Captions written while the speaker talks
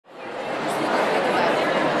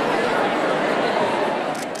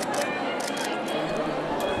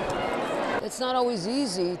not always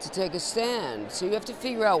easy to take a stand. So you have to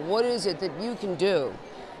figure out what is it that you can do.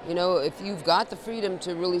 You know, if you've got the freedom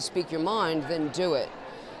to really speak your mind, then do it.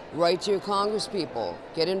 Write to your congresspeople.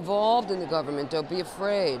 Get involved in the government. Don't be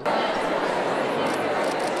afraid.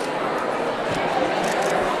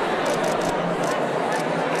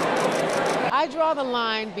 I draw the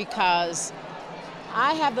line because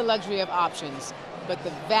I have the luxury of options, but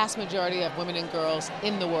the vast majority of women and girls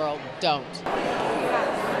in the world don't.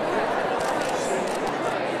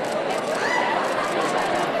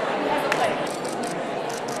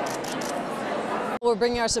 We're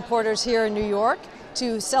bringing our supporters here in New York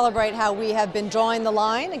to celebrate how we have been drawing the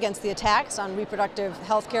line against the attacks on reproductive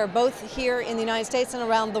health care, both here in the United States and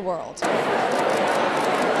around the world.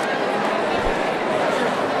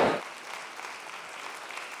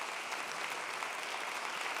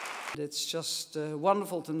 It's just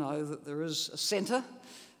wonderful to know that there is a centre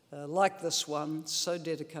like this one so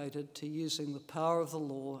dedicated to using the power of the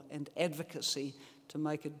law and advocacy to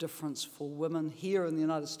make a difference for women here in the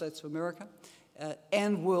United States of America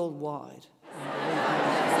and worldwide.